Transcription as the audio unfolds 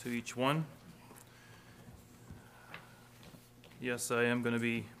To each one. Yes, I am going to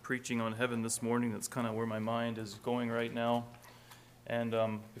be preaching on heaven this morning. That's kind of where my mind is going right now. And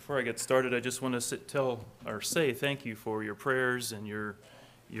before I get started, I just want to say thank you for your prayers and your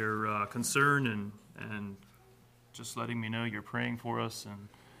concern and just letting me know you're praying for us. And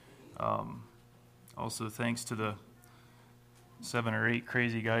also thanks to the 7 or 8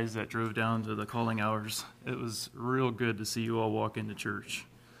 crazy guys that drove down to the calling hours. It was real good to see you all walk into church.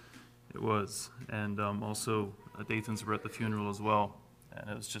 It was. And also, Dathans were at the funeral as well. And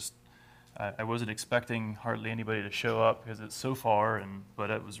it was just, I wasn't expecting hardly anybody to show up because it's so far,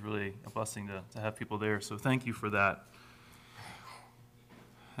 but it was really a blessing to have people there. So thank you for that.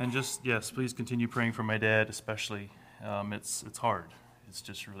 And just, yes, please continue praying for my dad especially. It's hard. It's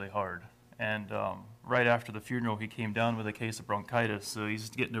just really hard. And right after the funeral, he came down with a case of bronchitis, so he's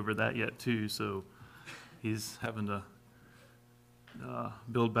getting over that yet too. So he's having to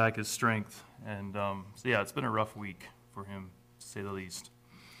build back his strength. And so yeah, it's been a rough week for him, to say the least.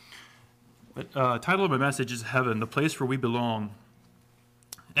 But title of my message is Heaven, the place where we belong.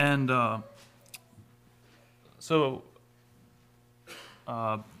 And so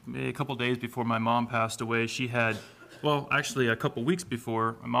maybe a couple days before my mom passed away, actually a couple weeks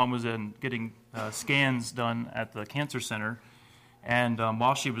before, my mom was getting scans done at the cancer center. And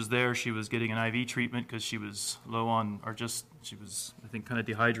while she was there, she was getting an IV treatment because she was low on, she was, I think, kind of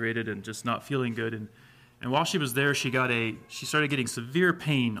dehydrated and just not feeling good. And while she was there, she started getting severe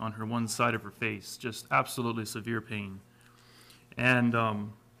pain on her one side of her face, just absolutely severe pain. And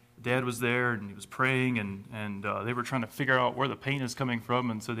Dad was there, and he was praying, and they were trying to figure out where the pain is coming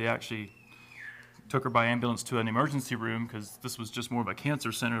from, and so they actually took her by ambulance to an emergency room because this was just more of a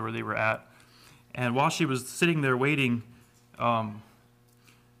cancer center where they were at. And while she was sitting there waiting,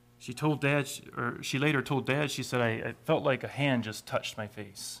 she later told Dad, she said, I felt like a hand just touched my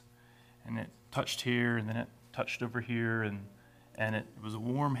face. And it touched here, and then it touched over here, and it was a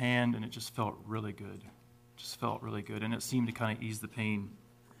warm hand, and it just felt really good. Just felt really good, and it seemed to kind of ease the pain.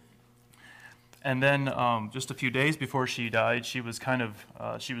 And then just a few days before she died, she was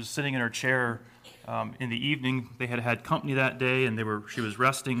sitting in her chair in the evening. They had company that day, and she was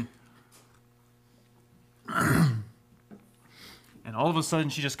resting. And all of a sudden,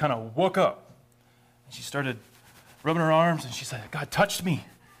 she just kind of woke up. And she started rubbing her arms, and she said, God touched me.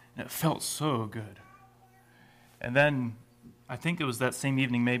 And it felt so good. And then, I think it was that same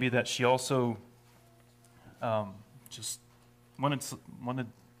evening maybe that she also just wanted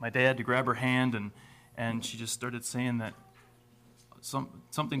my dad to grab her hand, and she just started saying that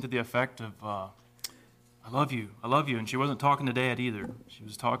something to the effect of, I love you. And she wasn't talking to Dad either. She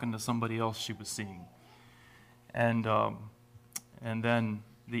was talking to somebody else she was seeing. And then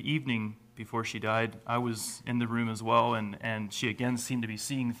the evening before she died, I was in the room as well, and she again seemed to be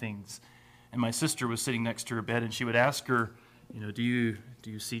seeing things. And my sister was sitting next to her bed, and she would ask her, do you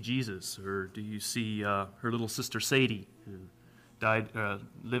see Jesus? Or do you see her little sister Sadie, who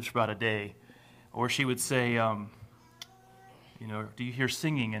lived for about a day? Or she would say, do you hear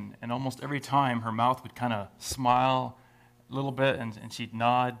singing? And almost every time her mouth would kind of smile a little bit, and she'd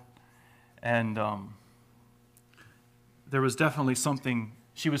nod. And there was definitely something,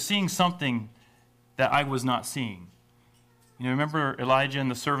 she was seeing something that I was not seeing. Remember Elijah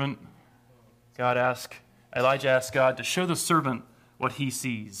and the servant? Elijah asked God to show the servant what he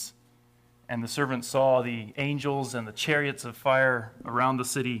sees. And the servant saw the angels and the chariots of fire around the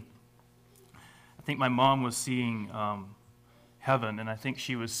city. I think my mom was seeing heaven, and I think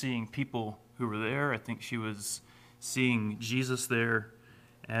she was seeing people who were there. I think she was seeing Jesus there.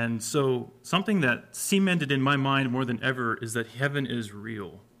 And so something that cemented in my mind more than ever is that heaven is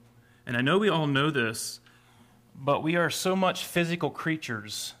real. And I know we all know this, but we are so much physical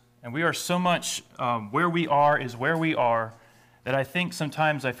creatures, and we are so much where we are is where we are, that I think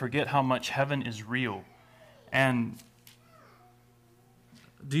sometimes I forget how much heaven is real. And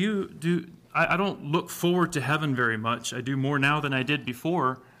I don't look forward to heaven very much. I do more now than I did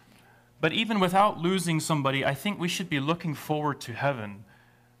before. But even without losing somebody, I think we should be looking forward to heaven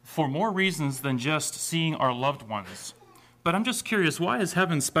for more reasons than just seeing our loved ones. But I'm just curious, why is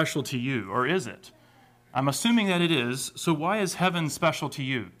heaven special to you, or is it? I'm assuming that it is, so why is heaven special to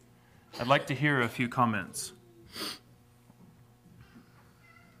you? I'd like to hear a few comments.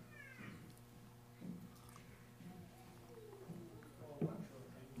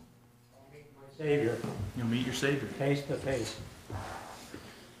 Savior. You'll meet your Savior. Face to face.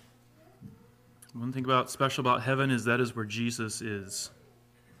 One thing special about heaven is that is where Jesus is.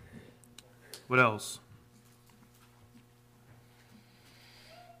 What else?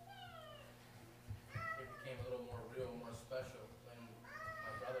 It became a little more real, more special when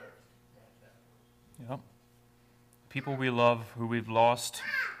my brother people we love, who we've lost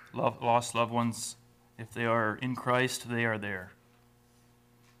loved ones. If they are in Christ, they are there.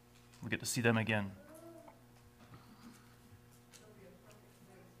 We get to see them again.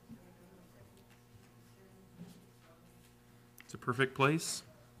 It's a perfect place.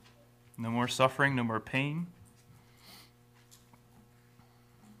 No more suffering, no more pain.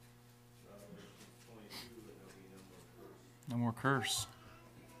 No more curse.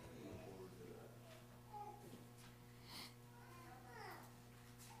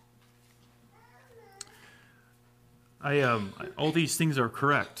 All these things are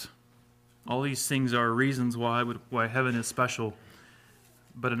correct. All these things are reasons why heaven is special.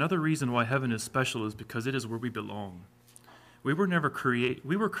 But another reason why heaven is special is because it is where we belong. We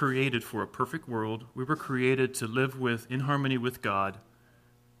were created for a perfect world. We were created to live in harmony with God.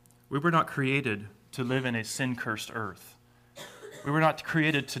 We were not created to live in a sin-cursed earth. We were not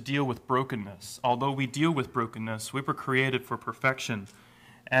created to deal with brokenness. Although we deal with brokenness, we were created for perfection.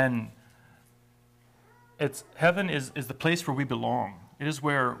 And heaven is the place where we belong. It is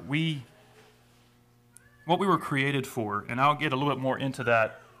where what we were created for. And I'll get a little bit more into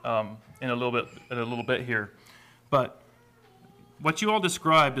that in a little bit here. But what you all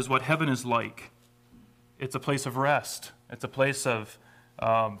described is what heaven is like. It's a place of rest. It's a place of,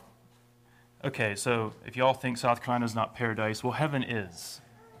 okay, so if you all think South Carolina is not paradise, well, heaven is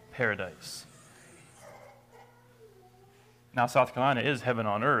paradise. Now, South Carolina is heaven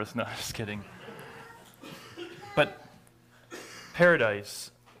on earth. No, just kidding. But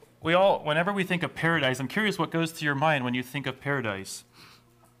paradise, whenever we think of paradise, I'm curious what goes through your mind when you think of paradise.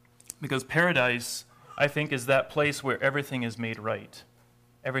 Because paradise, I think, is that place where everything is made right.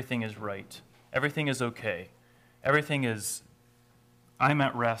 Everything is right. Everything is okay. I'm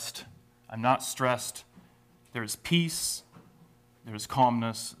at rest. I'm not stressed. There's peace. There's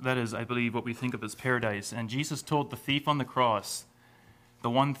calmness. That is, I believe, what we think of as paradise. And Jesus told the thief on the cross, the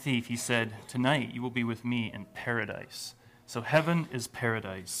one thief, he said, "Tonight you will be with me in paradise." So heaven is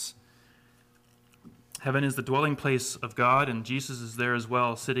paradise. Heaven is the dwelling place of God, and Jesus is there as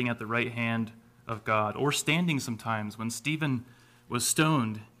well, sitting at the right hand of God, or standing sometimes. When Stephen was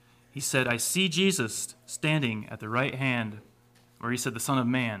stoned, he said, "I see Jesus standing at the right hand," or he said the Son of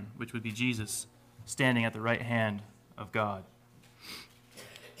Man, which would be Jesus, standing at the right hand of God.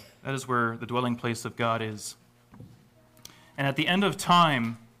 That is where the dwelling place of God is. And at the end of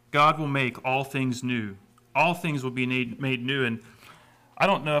time, God will make all things new. All things will be made new. And I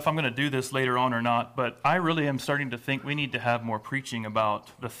don't know if I'm going to do this later on or not, but I really am starting to think we need to have more preaching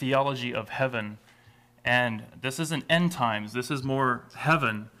about the theology of heaven. And this isn't end times. This is more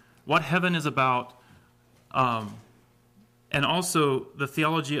heaven. What heaven is about. And also the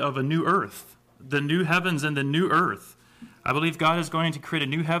theology of a new earth. The new heavens and the new earth. I believe God is going to create a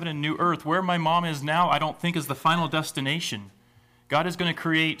new heaven and new earth. Where my mom is now, I don't think is the final destination. God is going to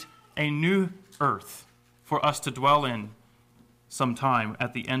create a new earth for us to dwell in sometime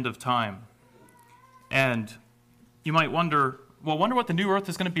at the end of time. And you might wonder, well, wonder what the new earth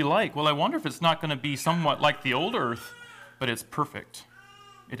is going to be like. Well, I wonder if it's not going to be somewhat like the old earth, but it's perfect.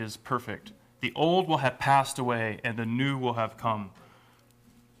 It is perfect. The old will have passed away and the new will have come.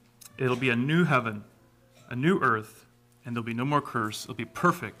 It'll be a new heaven, a new earth, and there'll be no more curse. It'll be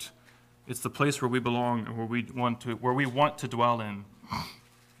perfect. It's the place where we belong and where we want to dwell in.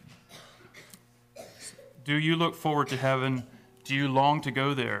 Do you look forward to heaven? Do you long to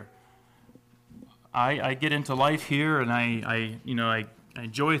go there? I get into life here, and I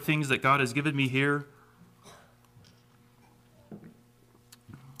enjoy things that God has given me here.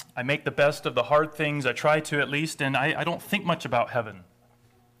 I make the best of the hard things. I try to, at least, and I don't think much about heaven.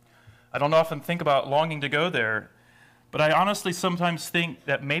 I don't often think about longing to go there. But I honestly sometimes think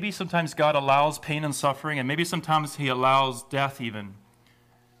that maybe sometimes God allows pain and suffering, and maybe sometimes he allows death even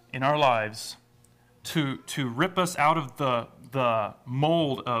in our lives to rip us out of the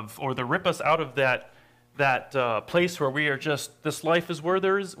mold of, or to rip us out of that place where we are just, this life is where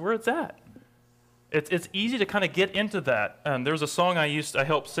it's at. It's easy to kind of get into that. There was a song I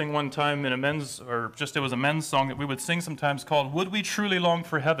helped sing one time in it was a men's song that we would sing sometimes called, "Would we truly long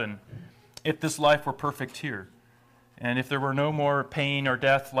for heaven if this life were perfect here? And if there were no more pain or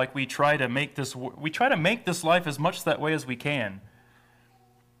death, like we try to make this life as much that way as we can."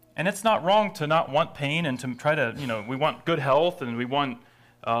 And it's not wrong to not want pain and to try to, we want good health and we want,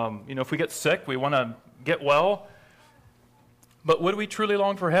 if we get sick, we want to get well. But would we truly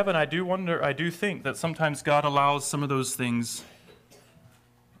long for heaven? I do think that sometimes God allows some of those things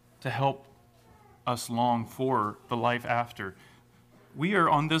to help us long for the life after. We are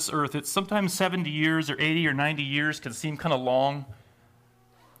on this earth. It's sometimes 70 years or 80 or 90 years can seem kind of long,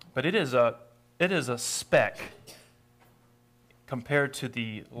 but it is a speck compared to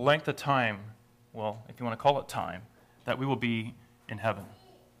the length of time, well, if you want to call it time, that we will be in heaven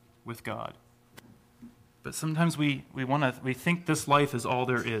with God. But sometimes we think this life is all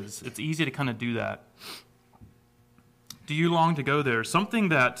there is. It's easy to kind of do that. Do you long to go there? Something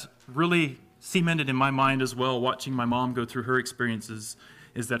that really cemented in my mind as well, watching my mom go through her experiences,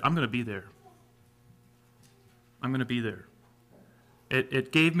 is that I'm going to be there. I'm going to be there.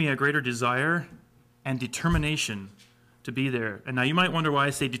 It gave me a greater desire and determination to be there. And now you might wonder why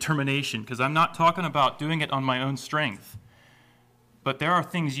I say determination, because I'm not talking about doing it on my own strength. But there are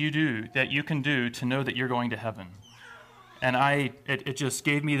things you do that you can do to know that you're going to heaven. And it just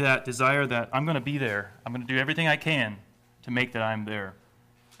gave me that desire that I'm going to be there. I'm going to do everything I can to make that I'm there.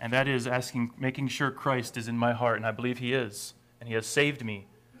 And that is making sure Christ is in my heart, and I believe he is. And he has saved me.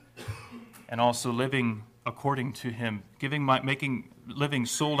 And also living according to him, living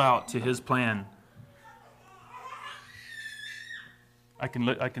sold out to his plan. I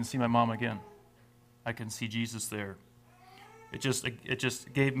can see my mom again. I can see Jesus there. It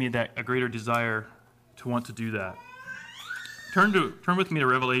just gave me a greater desire to want to do that. Turn with me to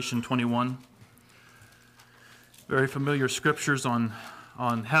Revelation 21. Very familiar scriptures on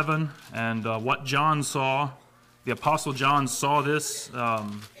heaven and what John saw. The Apostle John saw this. I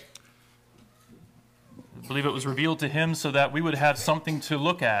believe it was revealed to him so that we would have something to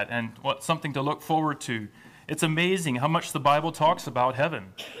look at and something to look forward to. It's amazing how much the Bible talks about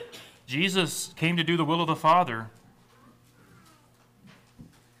heaven. Jesus came to do the will of the Father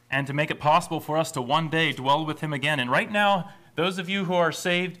and to make it possible for us to one day dwell with him again. And right now, those of you who are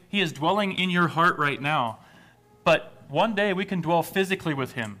saved, he is dwelling in your heart right now. But one day we can dwell physically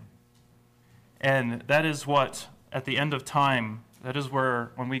with him. And that is what, at the end of time, that is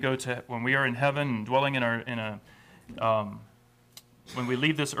where when we are in heaven and dwelling when we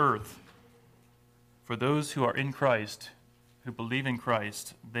leave this earth, for those who are in Christ, who believe in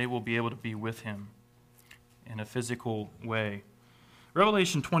Christ, they will be able to be with him in a physical way.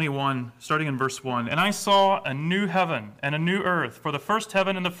 Revelation 21, starting in verse 1, "And I saw a new heaven and a new earth, for the first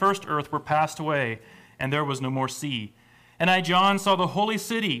heaven and the first earth were passed away, and there was no more sea. And I, John, saw the holy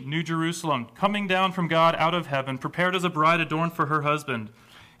city, New Jerusalem, coming down from God out of heaven, prepared as a bride adorned for her husband.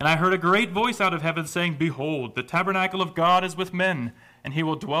 And I heard a great voice out of heaven saying, Behold, the tabernacle of God is with men, and he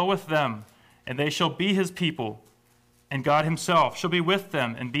will dwell with them, and they shall be his people, and God himself shall be with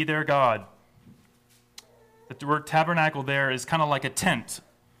them and be their God." The word tabernacle there is kind of like a tent.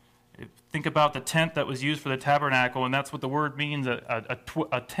 Think about the tent that was used for the tabernacle, and that's what the word means,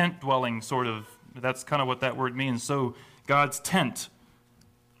 a tent dwelling sort of. That's kind of what that word means. So God's tent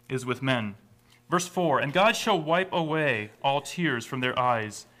is with men. Verse 4, "And God shall wipe away all tears from their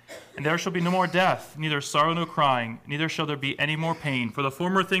eyes, and there shall be no more death, neither sorrow nor crying, neither shall there be any more pain, for the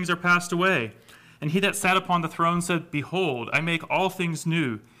former things are passed away. And he that sat upon the throne said, Behold, I make all things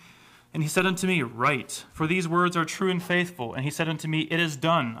new. And he said unto me, Write, for these words are true and faithful. And he said unto me, It is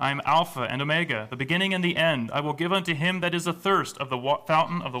done. I am Alpha and Omega, the beginning and the end. I will give unto him that is athirst of the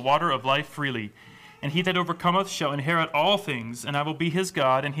fountain of the water of life freely. And he that overcometh shall inherit all things, and I will be his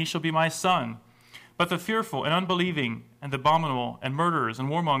God, and he shall be my son. But the fearful and unbelieving and the abominable and murderers and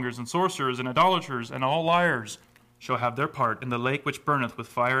warmongers and sorcerers and idolaters and all liars shall have their part in the lake which burneth with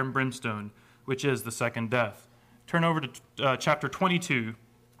fire and brimstone, which is the second death." Turn over to chapter 22.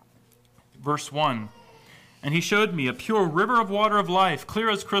 Verse 1, "And he showed me a pure river of water of life, clear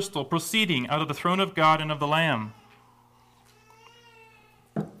as crystal, proceeding out of the throne of God and of the Lamb.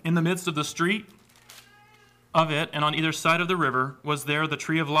 In the midst of the street of it, and on either side of the river, was there the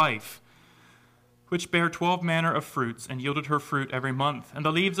tree of life, which bare 12 manner of fruits, and yielded her fruit every month. And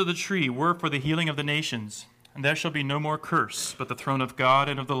the leaves of the tree were for the healing of the nations. And there shall be no more curse, but the throne of God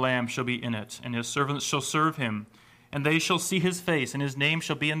and of the Lamb shall be in it, and his servants shall serve him. And they shall see his face, and his name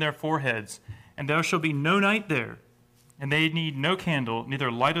shall be in their foreheads. And there shall be no night there. And they need no candle,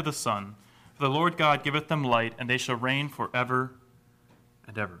 neither light of the sun. For the Lord God giveth them light, and they shall reign forever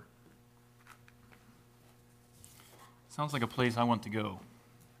and ever." Sounds like a place I want to go.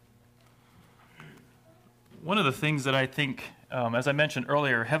 One of the things that I think, as I mentioned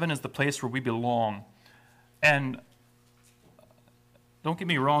earlier, heaven is the place where we belong. And don't get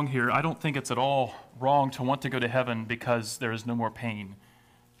me wrong here, I don't think it's at all wrong to want to go to heaven because there is no more pain.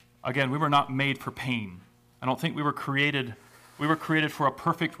 Again, we were not made for pain. I don't think we were created for a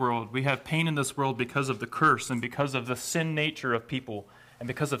perfect world. We have pain in this world because of the curse and because of the sin nature of people and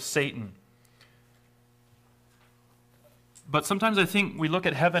because of Satan. But sometimes I think we look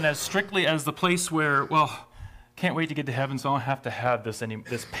at heaven as strictly as the place where, well, can't wait to get to heaven so I don't have to have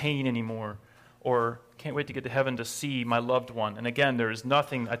this pain anymore. Or can't wait to get to heaven to see my loved one. And again, there is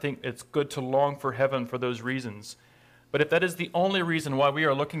nothing, I think it's good to long for heaven for those reasons. But if that is the only reason why we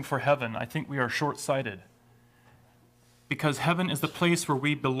are looking for heaven, I think we are short-sighted. Because heaven is the place where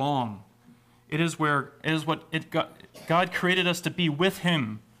we belong. God created us to be with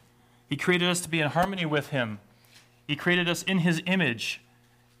him. He created us to be in harmony with him. He created us in his image,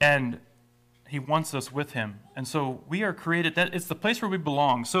 and he wants us with him. And so we are created, it's the place where we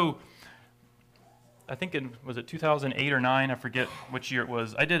belong. So I think was it 2008 or 9, I forget which year it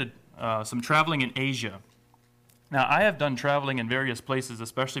was, I did some traveling in Asia. Now, I have done traveling in various places,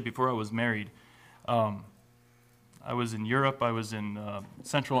 especially before I was married. I was in Europe, I was in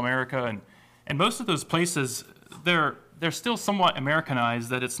Central America, and most of those places, they're still somewhat Americanized,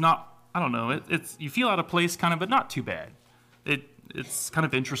 that it's not, I don't know, it's you feel out of place kind of, but not too bad. It's kind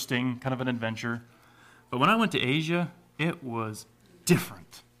of interesting, kind of an adventure. But when I went to Asia, it was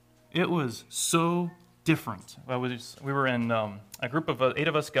different. It was so different. We were in a group of 8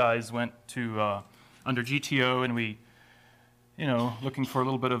 of us guys went to under GTO, and we, looking for a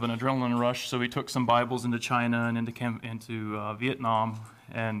little bit of an adrenaline rush, so we took some Bibles into China and into Vietnam,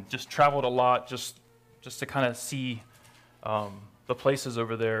 and just traveled a lot just to kind of see the places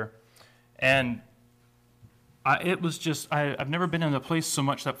over there. And I've never been in a place so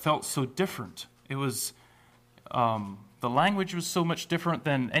much that felt so different. It was, the language was so much different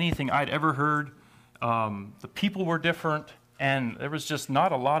than anything I'd ever heard. The people were different, and there was just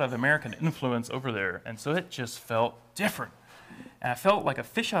not a lot of American influence over there. And so it just felt different. And I felt like a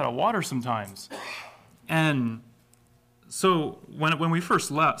fish out of water sometimes. And so when we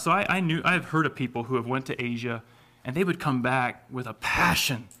first left, so I've heard of people who have went to Asia, and they would come back with a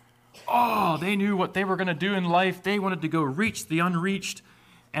passion. Oh, they knew what they were going to do in life. They wanted to go reach the unreached.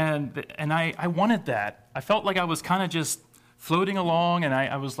 And I wanted that. I felt like I was kind of just floating along, and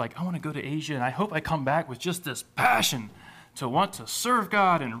I was like, I want to go to Asia, and I hope I come back with just this passion to want to serve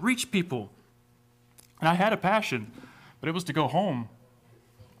God and reach people. And I had a passion, but it was to go home.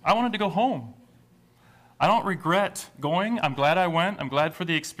 I wanted to go home. I don't regret going. I'm glad I went. I'm glad for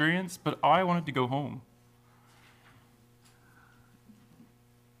the experience, but I wanted to go home.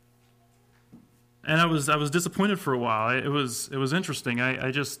 And I was disappointed for a while. It was interesting.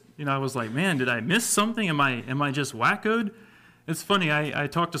 I just, I was like, man, did I miss something? Am I just wackoed? It's funny. I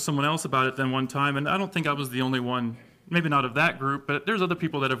talked to someone else about it then one time, and I don't think I was the only one. Maybe not of that group, but there's other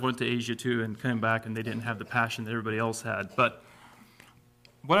people that have went to Asia too and came back, and they didn't have the passion that everybody else had. But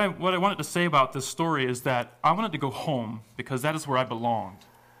what I wanted to say about this story is that I wanted to go home because that is where I belonged.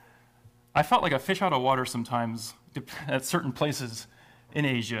 I felt like a fish out of water sometimes at certain places in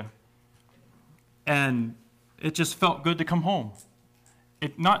Asia. And it just felt good to come home.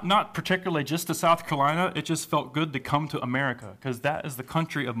 It not particularly just to South Carolina, it just felt good to come to America, because that is the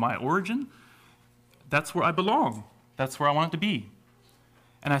country of my origin. That's where I belong. That's where I want it to be.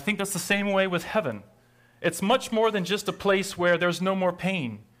 And I think that's the same way with heaven. It's much more than just a place where there's no more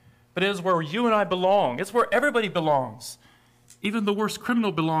pain, but it is where you and I belong. It's where everybody belongs. Even the worst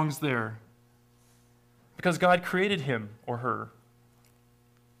criminal belongs there, because God created him or her.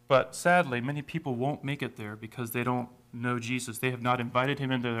 But sadly, many people won't make it there because they don't know Jesus. They have not invited him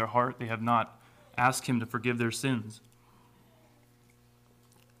into their heart. They have not asked him to forgive their sins.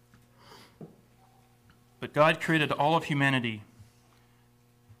 But God created all of humanity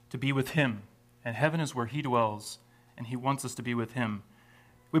to be with him, and heaven is where he dwells, and he wants us to be with him.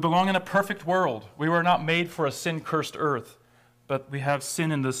 We belong in a perfect world. We were not made for a sin-cursed earth, but we have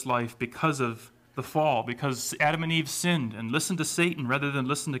sin in this life because of the fall, because Adam and Eve sinned and listened to Satan rather than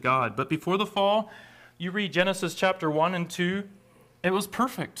listen to God. But before the fall, you read Genesis chapter 1 and 2, it was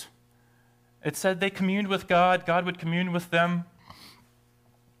perfect. It said they communed with God, God would commune with them.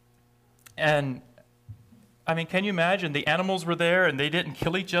 And, can you imagine? The animals were there and they didn't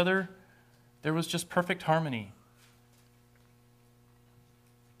kill each other. There was just perfect harmony.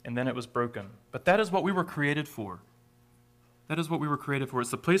 And then it was broken. But that is what we were created for. That is what we were created for.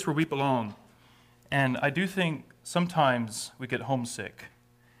 It's the place where we belong. And I do think sometimes we get homesick.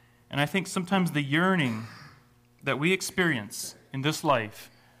 And I think sometimes the yearning that we experience in this life,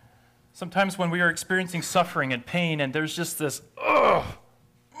 sometimes when we are experiencing suffering and pain, and there's just this,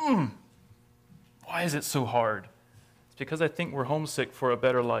 why is it so hard? It's because I think we're homesick for a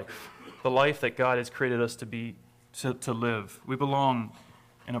better life, the life that God has created us to live. We belong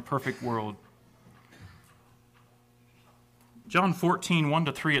in a perfect world. John 14,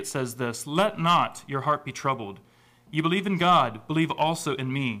 1-3, it says this, "Let not your heart be troubled. You believe in God, believe also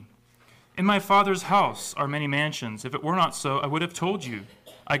in me. In my Father's house are many mansions. If it were not so, I would have told you.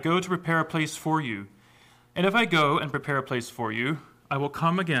 I go to prepare a place for you. And if I go and prepare a place for you, I will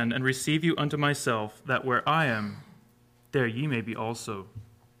come again and receive you unto myself, that where I am, there ye may be also."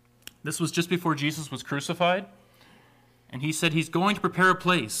 This was just before Jesus was crucified. And he said he's going to prepare a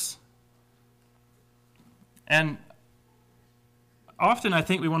place. And often I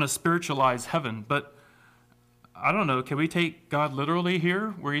think we want to spiritualize heaven, but I don't know, can we take God literally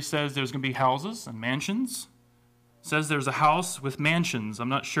here where he says there's going to be houses and mansions? It says there's a house with mansions. I'm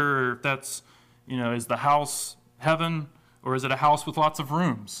not sure if that's, is the house heaven or is it a house with lots of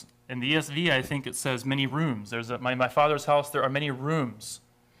rooms? In the ESV, I think it says many rooms. There's my Father's house, there are many rooms.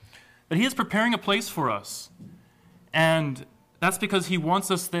 But he is preparing a place for us. And that's because he wants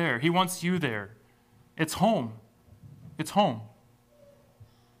us there. He wants you there. It's home. It's home.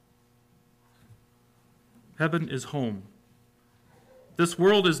 Heaven is home. This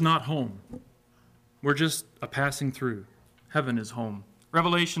world is not home. We're just a passing through. Heaven is home.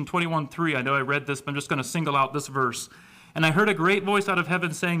 Revelation 21:3, I know I read this, but I'm just going to single out this verse. And I heard a great voice out of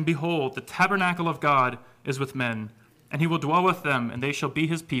heaven saying, Behold, the tabernacle of God is with men, and he will dwell with them, and they shall be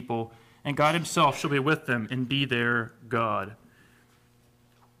his people, and God himself shall be with them and be their God.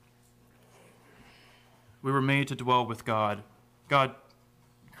 We were made to dwell with God. God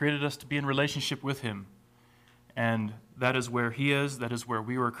created us to be in relationship with him. And that is where he is. That is where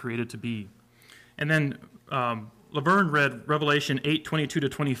we were created to be. And then Laverne read Revelation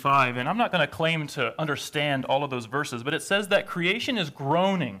 8:22-25. And I'm not going to claim to understand all of those verses, but it says that creation is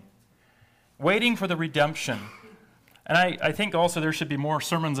groaning, waiting for the redemption. And I think also there should be more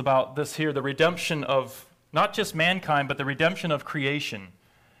sermons about this here, the redemption of not just mankind, but the redemption of creation.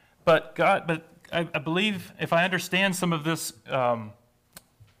 But I believe if I understand some of this, I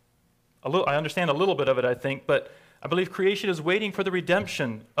understand a little bit of it, I think, but I believe creation is waiting for the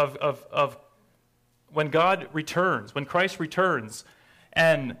redemption of when God returns, when Christ returns.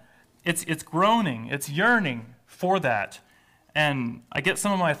 And it's groaning, it's yearning for that. And I get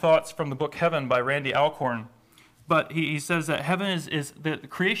some of my thoughts from the book Heaven by Randy Alcorn. But he says that heaven is that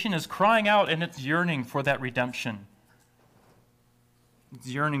creation is crying out and it's yearning for that redemption. It's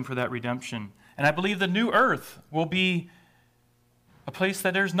yearning for that redemption. And I believe the new earth will be a place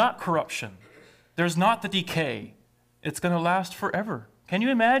that there's not corruption. There's not the decay. It's going to last forever. Can you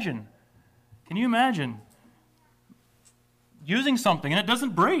imagine? Can you imagine using something and it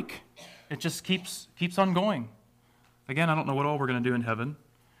doesn't break? It just keeps on going. Again, I don't know what all we're going to do in heaven,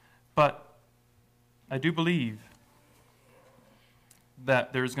 but I do believe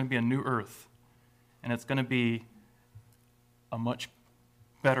that there's going to be a new earth, and it's going to be a much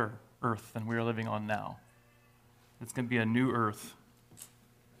better earth than we are living on now. It's going to be a new earth,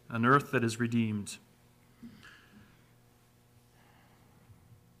 an earth that is redeemed. I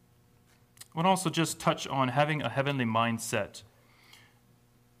want to also just touch on having a heavenly mindset.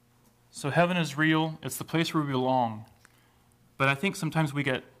 So heaven is real. It's the place where we belong. But I think sometimes we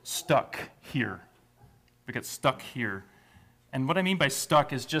get stuck here. We get stuck here. And what I mean by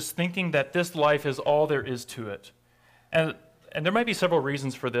stuck is just thinking that this life is all there is to it. And there might be several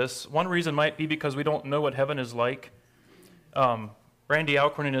reasons for this. One reason might be because we don't know what heaven is like. Randy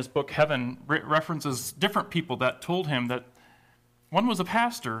Alcorn in his book Heaven references different people that told him that one was a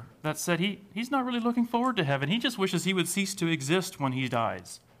pastor that said he's not really looking forward to heaven. He just wishes he would cease to exist when he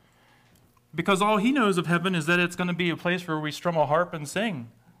dies. Because all he knows of heaven is that it's going to be a place where we strum a harp and sing.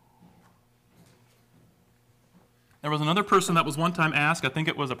 There was another person that was one time asked, I think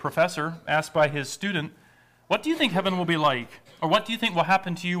it was a professor, asked by his student, what do you think heaven will be like? Or what do you think will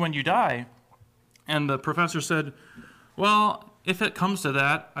happen to you when you die? And the professor said, well, if it comes to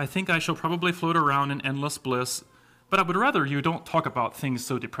that, I think I shall probably float around in endless bliss, but I would rather you don't talk about things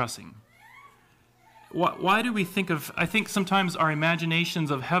so depressing. Why do we think I think sometimes our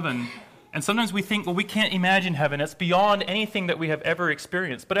imaginations of heaven, and sometimes we think, well, we can't imagine heaven. It's beyond anything that we have ever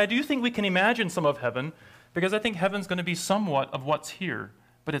experienced. But I do think we can imagine some of heaven, because I think heaven's going to be somewhat of what's here,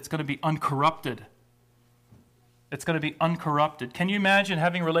 but it's going to be uncorrupted. It's going to be uncorrupted. Can you imagine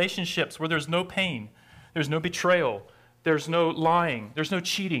having relationships where there's no pain, there's no betrayal, there's no lying, there's no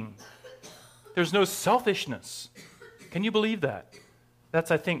cheating, there's no selfishness? Can you believe that?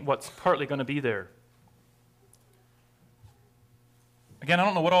 That's, I think, what's partly going to be there. Again, I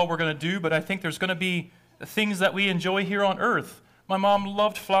don't know what all we're going to do, but I think there's going to be things that we enjoy here on earth. My mom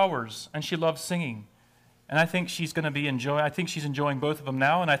loved flowers, and she loved singing. And I think she's going to be I think she's enjoying both of them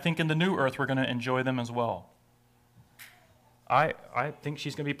now, and I think in the new earth we're going to enjoy them as well. I think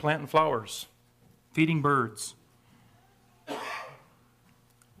she's going to be planting flowers, feeding birds.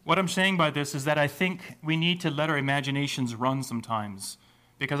 What I'm saying by this is that I think we need to let our imaginations run sometimes,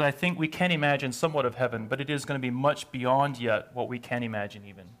 because I think we can imagine somewhat of heaven, but it is going to be much beyond yet what we can imagine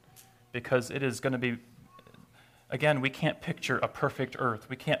even, because it is going to be, again, we can't picture a perfect earth.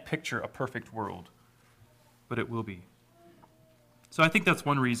 We can't picture a perfect world. But it will be. So I think that's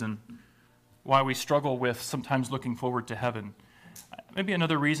one reason. why we struggle with sometimes looking forward to heaven. Maybe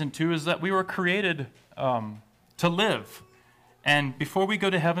another reason, too, is that we were created to live. And before we go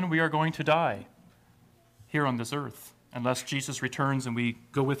to heaven, we are going to die here on this earth, unless Jesus returns and we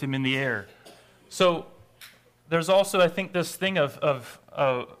go with him in the air. So there's also, I think, this thing of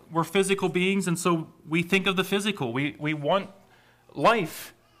we're physical beings, and so we think of the physical. We want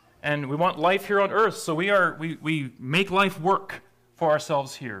life, and we want life here on earth, so we make life work for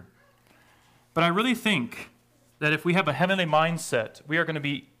ourselves here. But I really think that if we have a heavenly mindset, we are going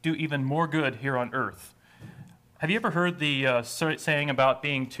to do even more good here on earth. Have you ever heard the saying about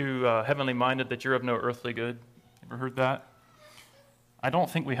being too heavenly minded that you're of no earthly good? Ever heard that? I don't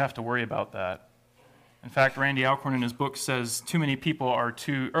think we have to worry about that. In fact, Randy Alcorn in his book says too many people are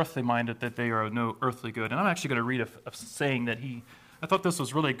too earthly minded that they are of no earthly good. And I'm actually going to read a saying that I thought this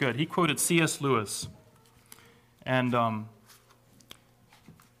was really good. He quoted C.S. Lewis. And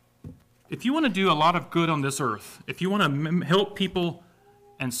if you want to do a lot of good on this earth, if you want to help people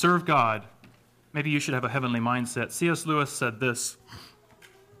and serve God, maybe you should have a heavenly mindset. C.S. Lewis said this: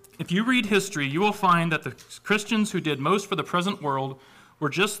 "If you read history, you will find that the Christians who did most for the present world were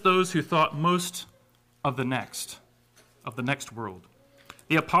just those who thought most of the next world.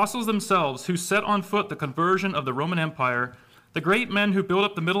 The apostles themselves, who set on foot the conversion of the Roman Empire, the great men who built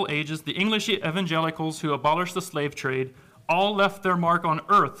up the Middle Ages, the English evangelicals who abolished the slave trade, all left their mark on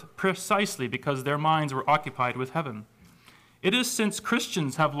earth precisely because their minds were occupied with heaven. It is since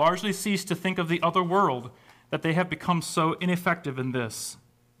Christians have largely ceased to think of the other world that they have become so ineffective in this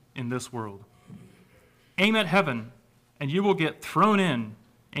world. Aim at heaven, and you will get thrown in.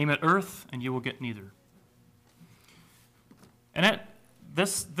 Aim at earth, and you will get neither." And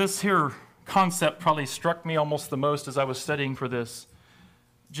this here concept probably struck me almost the most as I was studying for this.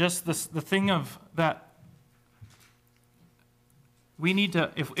 Just the thing of that we need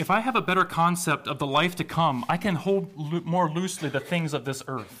to, if I have a better concept of the life to come, I can hold more loosely the things of this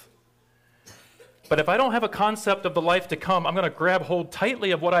earth. But if I don't have a concept of the life to come, I'm going to grab hold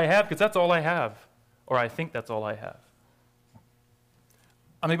tightly of what I have because that's all I have, or I think that's all I have.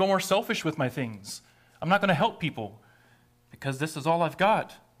 I'm going to be more selfish with my things. I'm not going to help people because this is all I've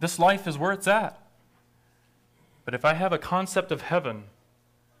got. This life is where it's at. But if I have a concept of heaven,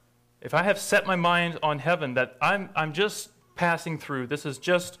 if I have set my mind on heaven, that I'm just passing through, this is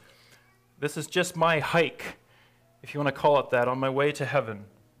just my hike, if you want to call it that, on my way to heaven,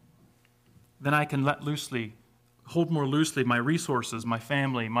 then I can hold more loosely my resources, my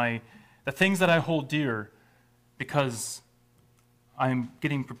family, the things that I hold dear, because I'm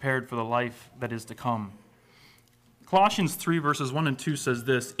getting prepared for the life that is to come. Colossians 3 verses 1 and 2 says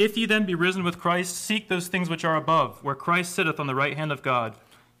this: "If ye then be risen with Christ, seek those things which are above, where Christ sitteth on the right hand of God.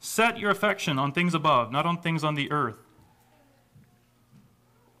 Set your affection on things above, not on things on the earth."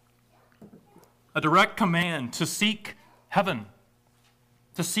 A direct command to seek heaven.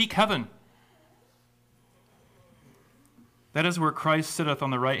 To seek heaven. That is where Christ sitteth on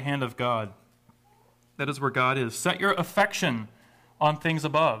the right hand of God. That is where God is. Set your affection on things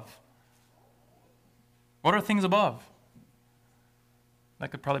above. What are things above?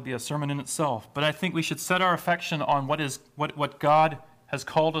 That could probably be a sermon in itself. But I think we should set our affection on what God has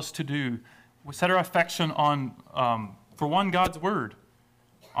called us to do. We set our affection on, for one, God's word,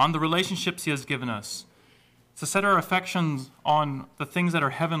 on the relationships he has given us. To set our affections on the things that are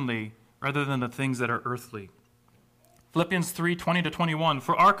heavenly rather than the things that are earthly. Philippians 3:20-21,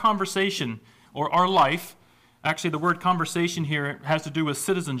 "For our conversation," or our life, actually the word conversation here has to do with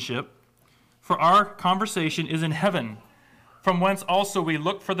citizenship, "For our conversation is in heaven, from whence also we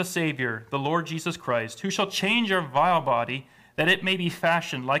look for the Savior, the Lord Jesus Christ, who shall change our vile body, that it may be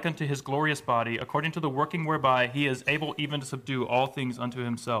fashioned like unto his glorious body, according to the working whereby he is able even to subdue all things unto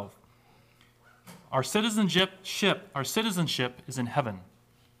himself." Our citizenship is in heaven,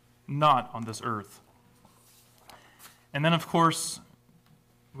 not on this earth. And then, of course,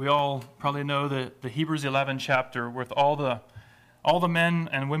 we all probably know the Hebrews 11 chapter with all the men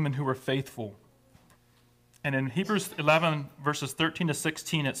and women who were faithful. And in Hebrews 11, verses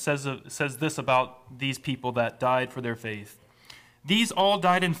 13-16, it says this about these people that died for their faith. "These all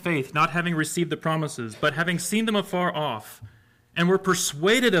died in faith, not having received the promises, but having seen them afar off, and were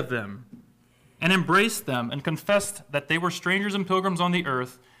persuaded of them, and embraced them, and confessed that they were strangers and pilgrims on the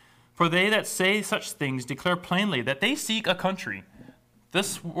earth. For they that say such things declare plainly that they seek a country.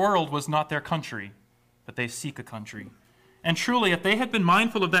 This world was not their country, but they seek a country. And truly, if they had been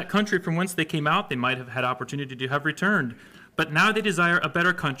mindful of that country from whence they came out, they might have had opportunity to have returned. But now they desire a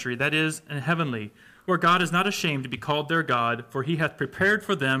better country, that is, a heavenly, where God is not ashamed to be called their God, for he hath prepared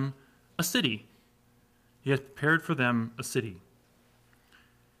for them a city." He hath prepared for them a city.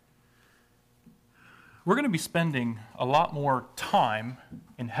 we're going to be spending a lot more time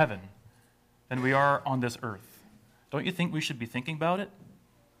in heaven than we are on this earth. Don't you think we should be thinking about it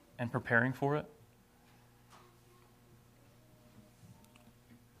and preparing for it?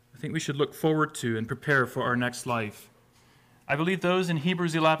 I think we should look forward to and prepare for our next life. I believe those in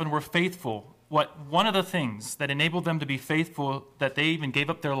Hebrews 11 were faithful. One of the things that enabled them to be faithful, that they even gave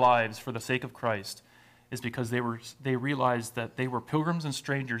up their lives for the sake of Christ, is because they realized that they were pilgrims and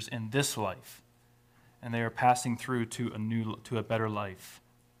strangers in this life, and they are passing through to a better life.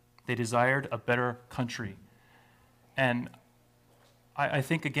 They desired a better country. And I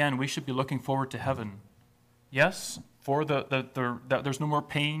think, again, we should be looking forward to heaven. Yes, for that there's no more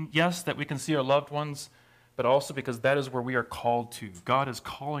pain. Yes, that we can see our loved ones, but also because that is where we are called to. God is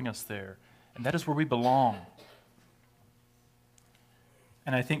calling us there, and that is where we belong.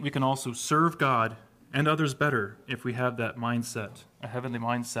 And I think we can also serve God and others better if we have that mindset, a heavenly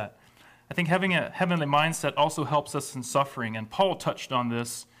mindset. I think having a heavenly mindset also helps us in suffering, and Paul touched on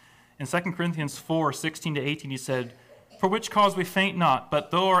this. In 2 Corinthians 4:16-18, he said, "For which cause we faint not,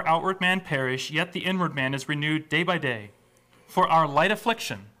 but though our outward man perish, yet the inward man is renewed day by day. For our light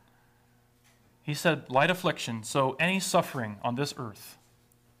affliction," he said light affliction, so any suffering on this earth,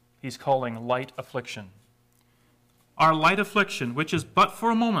 he's calling light affliction. "Our light affliction, which is but for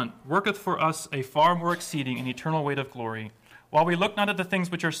a moment, worketh for us a far more exceeding and eternal weight of glory, while we look not at the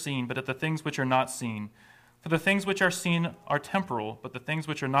things which are seen, but at the things which are not seen. For the things which are seen are temporal, but the things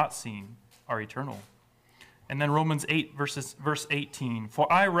which are not seen are eternal." And then Romans 8, verse 18,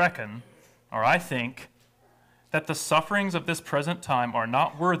 "For I reckon," or I think, "that the sufferings of this present time are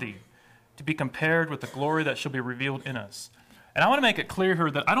not worthy to be compared with the glory that shall be revealed in us." And I want to make it clear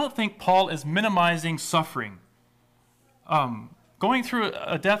here that I don't think Paul is minimizing suffering. Going through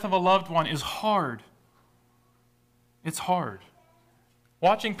a death of a loved one is hard. It's hard.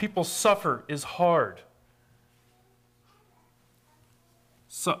 Watching people suffer is hard.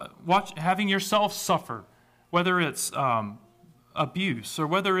 So, having yourself suffer, whether it's abuse, or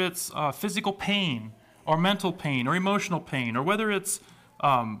whether it's physical pain, or mental pain, or emotional pain, or whether it's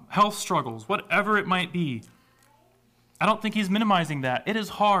health struggles, whatever it might be, I don't think he's minimizing that. It is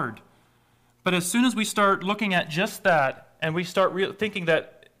hard. But as soon as we start looking at just that, and we start thinking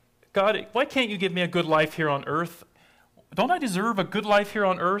that, God, why can't you give me a good life here on earth? Don't I deserve a good life here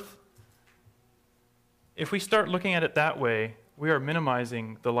on earth? If we start looking at it that way, we are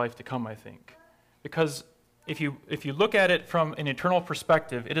minimizing the life to come, I think. Because if you look at it from an eternal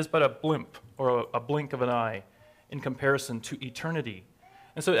perspective, it is but a blimp or a blink of an eye in comparison to eternity.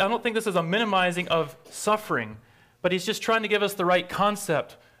 And so I don't think this is a minimizing of suffering, but he's just trying to give us the right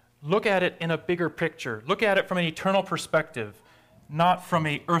concept. Look at it in a bigger picture. Look at it from an eternal perspective, not from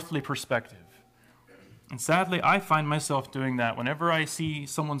an earthly perspective. And sadly, I find myself doing that. Whenever I see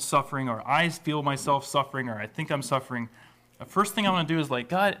someone suffering, or I feel myself suffering, or I think I'm suffering, the first thing I want to do is like,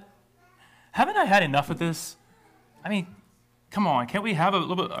 God, haven't I had enough of this? I mean, come on, can't we have a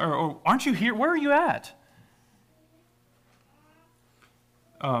little bit, or aren't you here? Where are you at?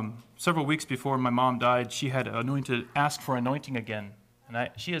 Several weeks before my mom died, she had asked for anointing again. And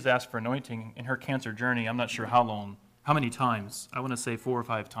she has asked for anointing in her cancer journey. I'm not sure how many times. I want to say 4 or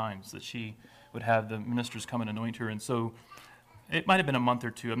 5 times that she would have the ministers come and anoint her. And so it might have been a month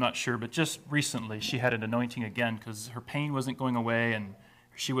or 2, I'm not sure. But just recently, she had an anointing again because her pain wasn't going away and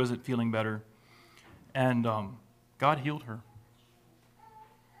she wasn't feeling better. And God healed her.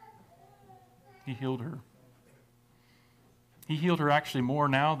 He healed her. He healed her actually more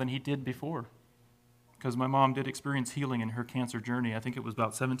now than he did before. Because my mom did experience healing in her cancer journey. I think it was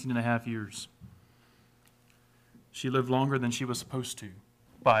about 17 and a half years. She lived longer than she was supposed to,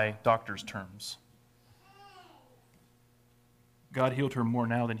 by doctor's terms. God healed her more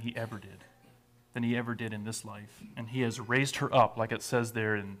now than he ever did in this life. And he has raised her up, like it says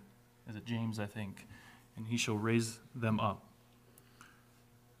there in, is it James, I think? And he shall raise them up.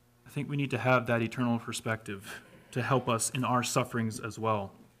 I think we need to have that eternal perspective to help us in our sufferings as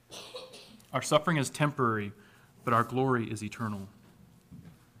well. Our suffering is temporary, but our glory is eternal.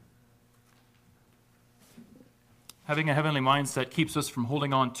 Having a heavenly mindset keeps us from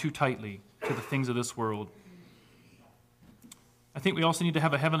holding on too tightly to the things of this world. I think we also need to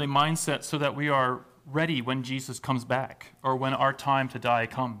have a heavenly mindset so that we are ready when Jesus comes back, or when our time to die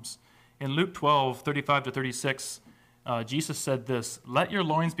comes. In Luke 12:35-36, Jesus said this, "Let your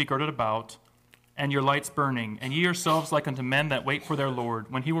loins be girded about, and your lights burning, and ye yourselves like unto men that wait for their Lord,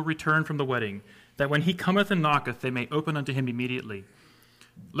 when he will return from the wedding, that when he cometh and knocketh, they may open unto him immediately."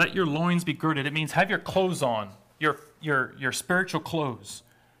 Let your loins be girded. It means have your clothes on, your spiritual clothes,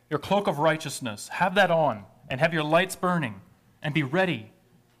 your cloak of righteousness. Have that on, and have your lights burning, and be ready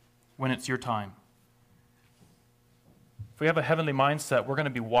when it's your time. we have a heavenly mindset, we're going to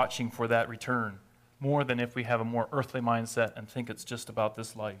be watching for that return more than if we have a more earthly mindset and think it's just about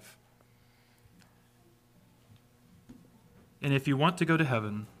this life. And if you want to go to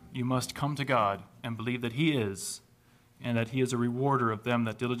heaven, you must come to God and believe that He is, and that He is a rewarder of them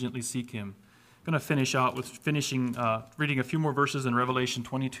that diligently seek Him. I'm going to finish out with reading a few more verses in Revelation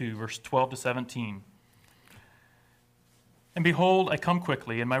 22, verse 12 to 17. And behold, I come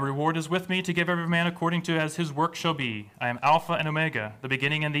quickly, and my reward is with me to give every man according to as his work shall be. I am Alpha and Omega, the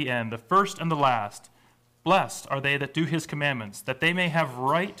beginning and the end, the first and the last. Blessed are they that do His commandments, that they may have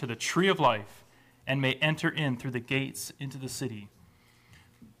right to the tree of life, and may enter in through the gates into the city.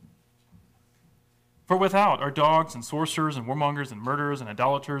 For without are dogs and sorcerers and warmongers and murderers and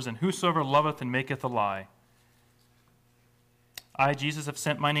idolaters, and whosoever loveth and maketh a lie. I, Jesus, have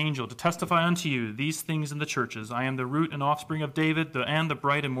sent mine angel to testify unto you these things in the churches. I am the root and offspring of David, and the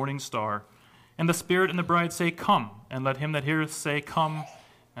bright and morning star. And the Spirit and the bride say, Come. And let him that heareth say, Come.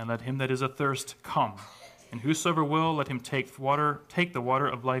 And let him that is athirst come. And whosoever will, let him take the water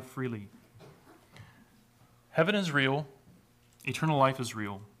of life freely. Heaven is real. Eternal life is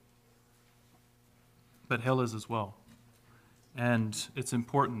real. But hell is as well. And it's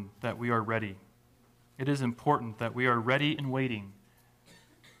important that we are ready. It is important that we are ready and waiting.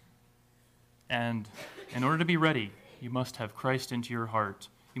 And in order to be ready, you must have Christ into your heart.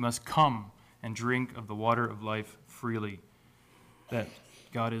 You must come and drink of the water of life freely that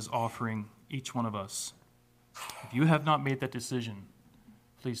God is offering each one of us. If you have not made that decision,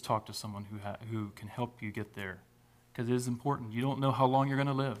 please talk to someone who can help you get there, because it is important. You don't know how long you're going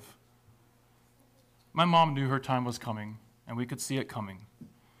to live. My mom knew her time was coming, and we could see it coming.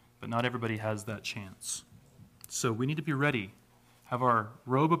 But not everybody has that chance. So we need to be ready, have our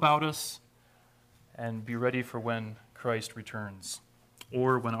robe about us, and be ready for when Christ returns,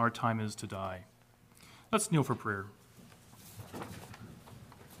 or when our time is to die. Let's kneel for prayer.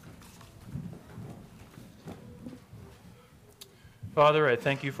 Father, I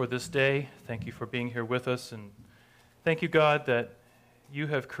thank you for this day. Thank you for being here with us. And thank you, God, that you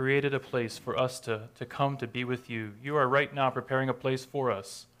have created a place for us to come to be with you. You are right now preparing a place for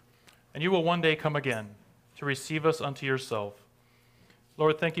us. And you will one day come again to receive us unto yourself.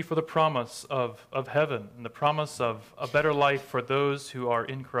 Lord, thank you for the promise of heaven and the promise of a better life for those who are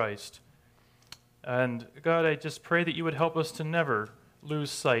in Christ. And God, I just pray that you would help us to never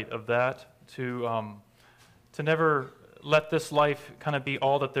lose sight of that, to never let this life kind of be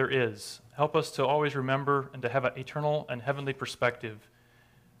all that there is. Help us to always remember and to have an eternal and heavenly perspective,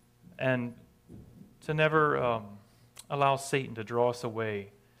 and to never allow Satan to draw us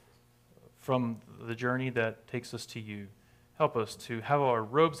away from the journey that takes us to you. Help us to have our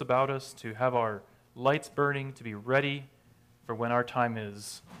robes about us, to have our lights burning, to be ready for when our time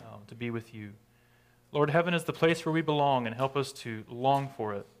is to be with you. Lord, heaven is the place where we belong, and help us to long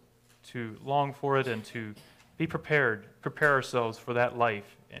for it and to be prepared, prepare ourselves for that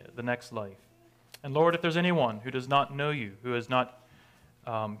life, the next life. And Lord, if there's anyone who does not know you, who has not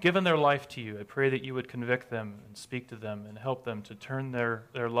given their life to you, I pray that you would convict them and speak to them and help them to turn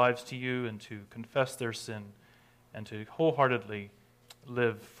their lives to you and to confess their sin and to wholeheartedly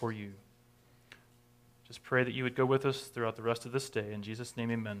live for you. Just pray that you would go with us throughout the rest of this day. In Jesus'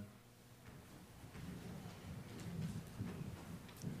 name, amen.